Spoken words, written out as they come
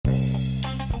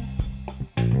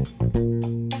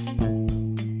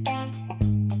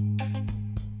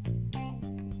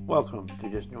Welcome to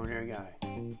Just an Ordinary Guy.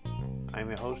 I'm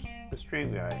your host, The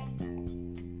Stream Guy.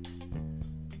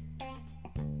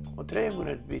 Well, today I'm going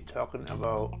to be talking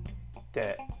about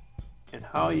debt and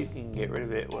how you can get rid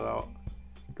of it without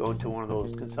going to one of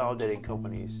those consolidating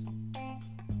companies.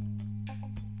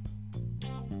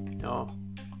 You know,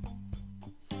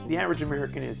 the average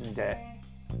American is in debt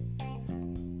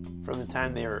from the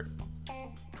time they are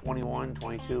 21,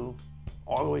 22,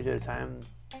 all the way to the time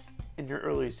in their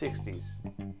early 60s.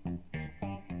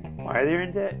 Why are they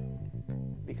in debt?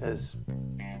 Because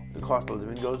the cost of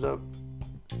living goes up,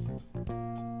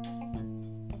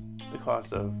 the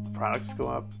cost of products go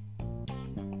up,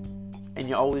 and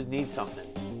you always need something.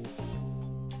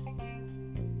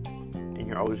 And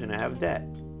you're always going to have debt,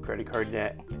 credit card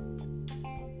debt,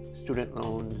 student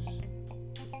loans,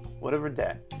 whatever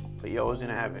debt, but you're always going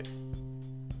to have it.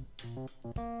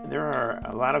 And there are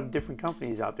a lot of different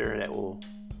companies out there that will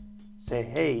say,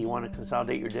 hey, you want to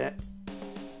consolidate your debt?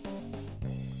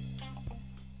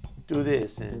 Do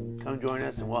this and come join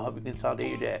us and we'll help you consolidate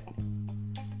your debt.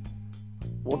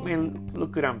 What may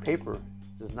look good on paper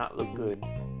does not look good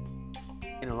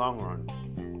in the long run.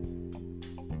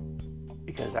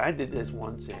 Because I did this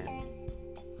once and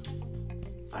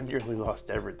I nearly lost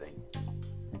everything.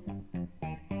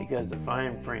 Because the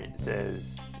fine print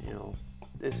says,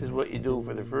 this is what you do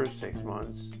for the first 6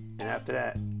 months, and after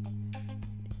that,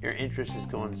 your interest is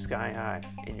going sky high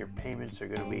and your payments are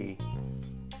going to be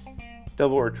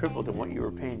double or triple than what you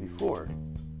were paying before.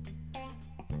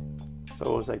 So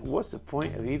it was like, what's the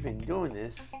point of even doing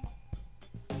this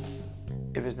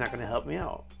if it's not going to help me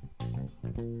out?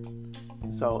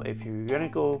 So if you're going to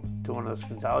go to one of those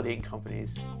consolidating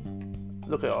companies,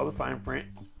 look at all the fine print,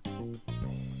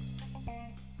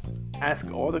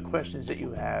 ask all the questions that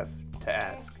you have to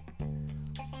ask.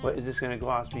 What is this going to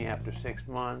cost me after 6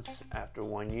 months, after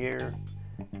 1 year?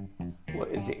 What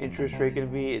is the interest rate going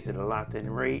to be? Is it a locked-in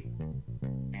rate?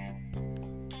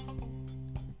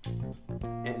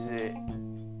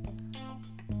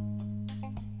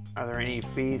 Are there any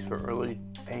fees for early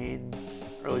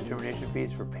termination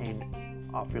fees for paying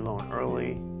off your loan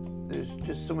early? There's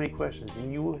just so many questions,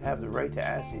 and you will have the right to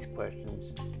ask these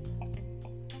questions.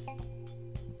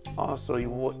 Also,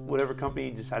 whatever company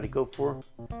you decide to go for,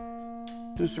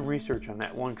 do some research on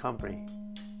that one company.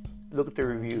 Look at the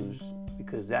reviews,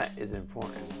 because that is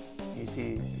important. You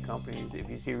see the companies, if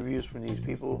you see reviews from these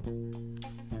people,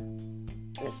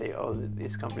 they say, oh,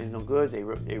 this company's no good, they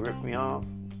rip me off,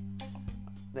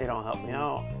 they don't help me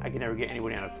out, I can never get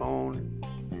anybody on the phone.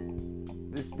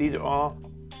 These are all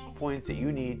points that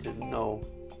you need to know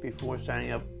before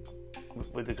signing up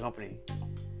with the company.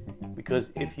 Because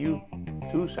if you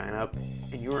do sign up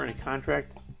and you're in a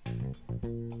contract,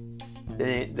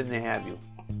 then they have you.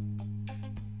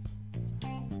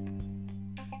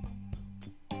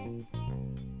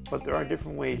 But there are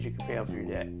different ways you can pay off your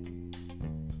debt.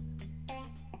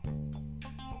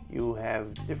 You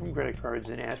have different credit cards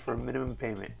and ask for a minimum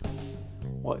payment.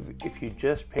 Well, if you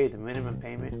just pay the minimum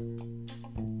payment,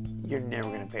 you're never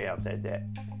going to pay off that debt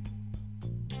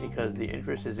because the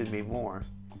interest is going to be more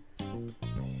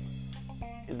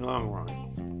in the long run.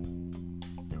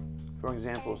 For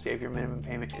example, say if your minimum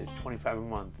payment is $25 a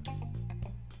month,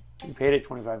 you paid it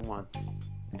 $25 a month.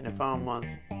 In the following month,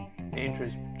 the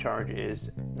interest charge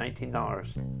is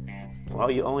 $19.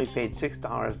 Well, you only paid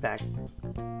 $6 back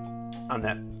on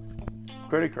that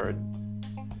credit card.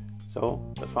 So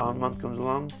the following month comes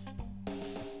along,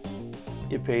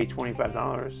 you pay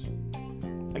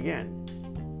 $25 again,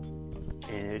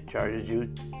 and it charges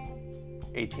you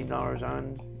 $18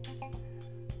 on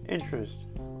interest.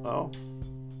 Well,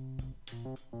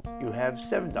 you have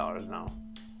 $7 now.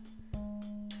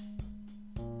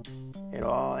 It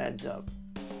all adds up.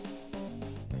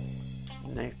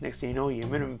 Next thing you know, your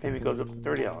minimum payment goes up to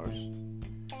 $30.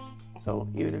 So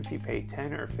even if you pay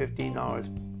 $10 or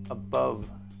 $15 above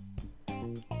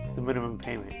the minimum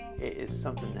payment, it is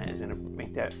something that is going to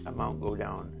make that amount go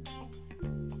down.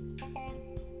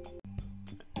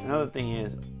 Another thing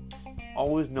is,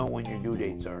 always know when your due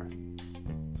dates are.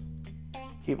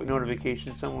 Keep a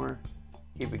notification somewhere.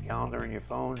 Keep a calendar on your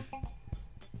phone.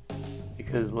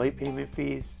 Because late payment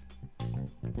fees,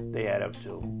 they add up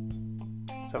to.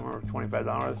 Some are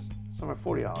 $25, some are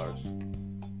 $40.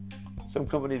 Some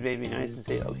companies may be nice and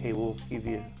say, okay, we'll give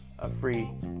you a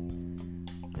free,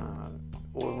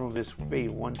 we'll remove this fee,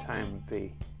 one-time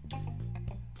fee.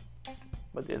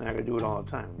 But they're not going to do it all the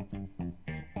time.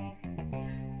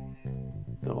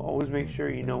 So always make sure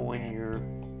you know when your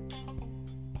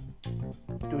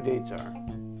due dates are.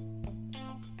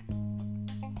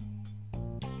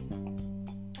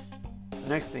 The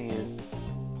next thing is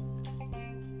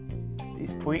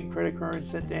these point credit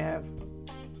cards that they have.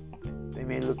 They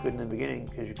may look good in the beginning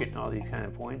because you're getting all these kind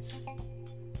of points.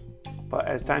 But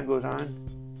as time goes on,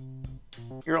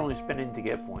 you're only spending to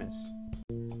get points.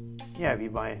 Yeah, if you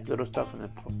buy little stuff and the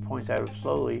points add up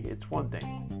slowly, it's one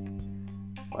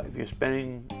thing. But if you're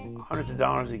spending hundreds of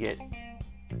dollars to get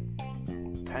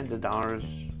tens of dollars,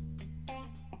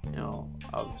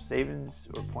 of savings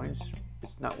or points,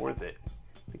 it's not worth it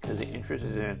because the interest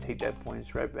is going to take that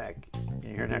points right back, and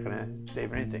you're not going to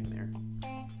save anything there.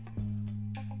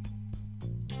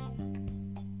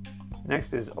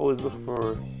 Next is always look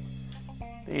for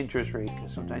the interest rate,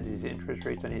 because sometimes these interest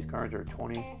rates on these cards are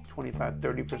 20, 25,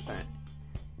 30%.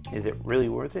 Is it really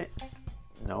worth it?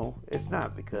 No, it's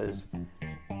not, because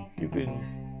you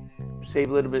can save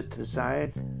a little bit to the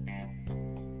side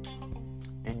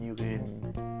and you can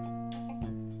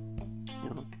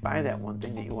buy that one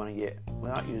thing that you want to get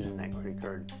without using that credit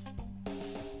card.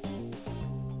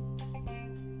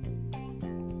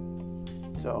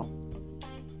 So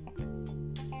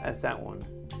that's that one.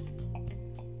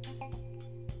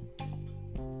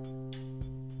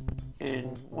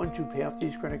 And once you pay off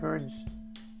these credit cards,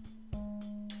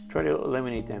 try to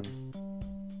eliminate them.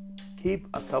 Keep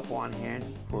a couple on hand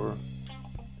for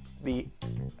the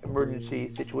emergency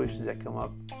situations that come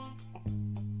up,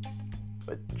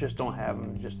 but just don't have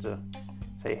them just to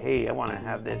say, hey, I want to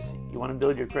have this. You want to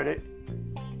build your credit?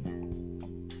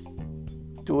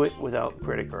 Do it without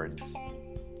credit cards.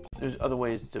 There's other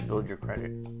ways to build your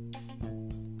credit.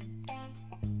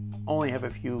 Only have a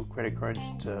few credit cards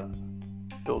to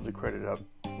build the credit up.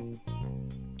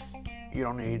 You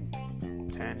don't need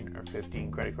 10 or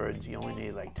 15 credit cards. You only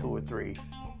need like 2 or 3.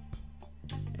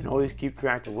 And always keep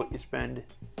track of what you spend.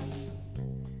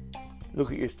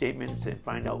 Look at your statements and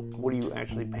find out what are you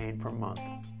actually paying per month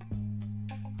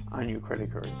on your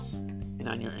credit cards and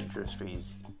on your interest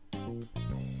fees.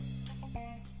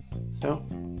 So,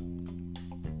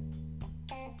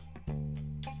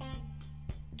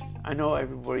 I know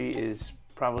everybody is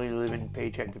probably living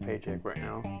paycheck to paycheck right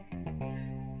now.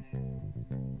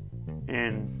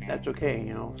 And that's okay,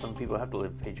 some people have to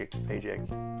live paycheck to paycheck.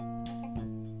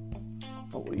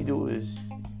 But what you do is,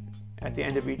 at the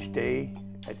end of each day,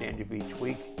 at the end of each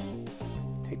week,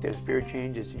 take that spare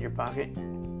change that's in your pocket,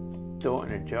 throw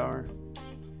it in a jar,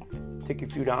 take a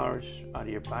few dollars out of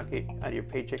your pocket, out of your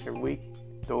paycheck every week,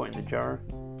 throw it in the jar,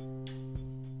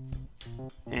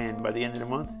 and by the end of the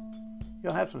month,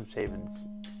 you'll have some savings.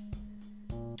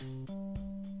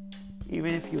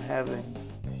 Even if you have a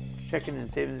checking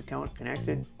and savings account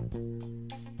connected,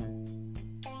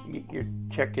 your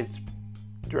check gets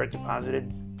direct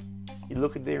deposited. You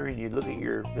look at there and you look at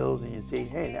your bills and you say,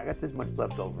 hey, I got this much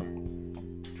left over.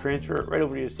 Transfer it right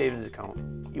over to your savings account.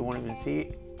 You won't even see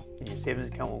it, and your savings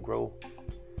account will grow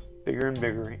bigger and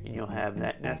bigger, and you'll have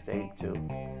that nest egg to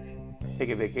take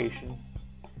a vacation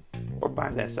or buy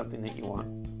that something that you want.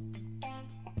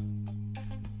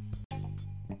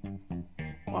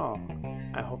 Well,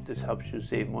 I hope this helps you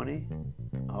save money.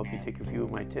 I hope you take a few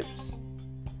of my tips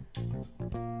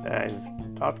that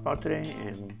I've talked about today,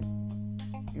 and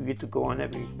you get to go on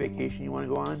that vacation you want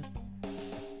to go on,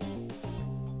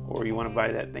 or you want to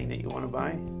buy that thing that you want to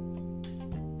buy,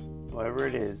 whatever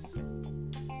it is.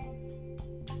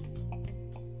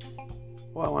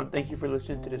 Well, I want to thank you for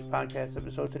listening to this podcast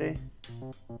episode today,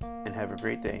 and have a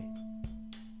great day.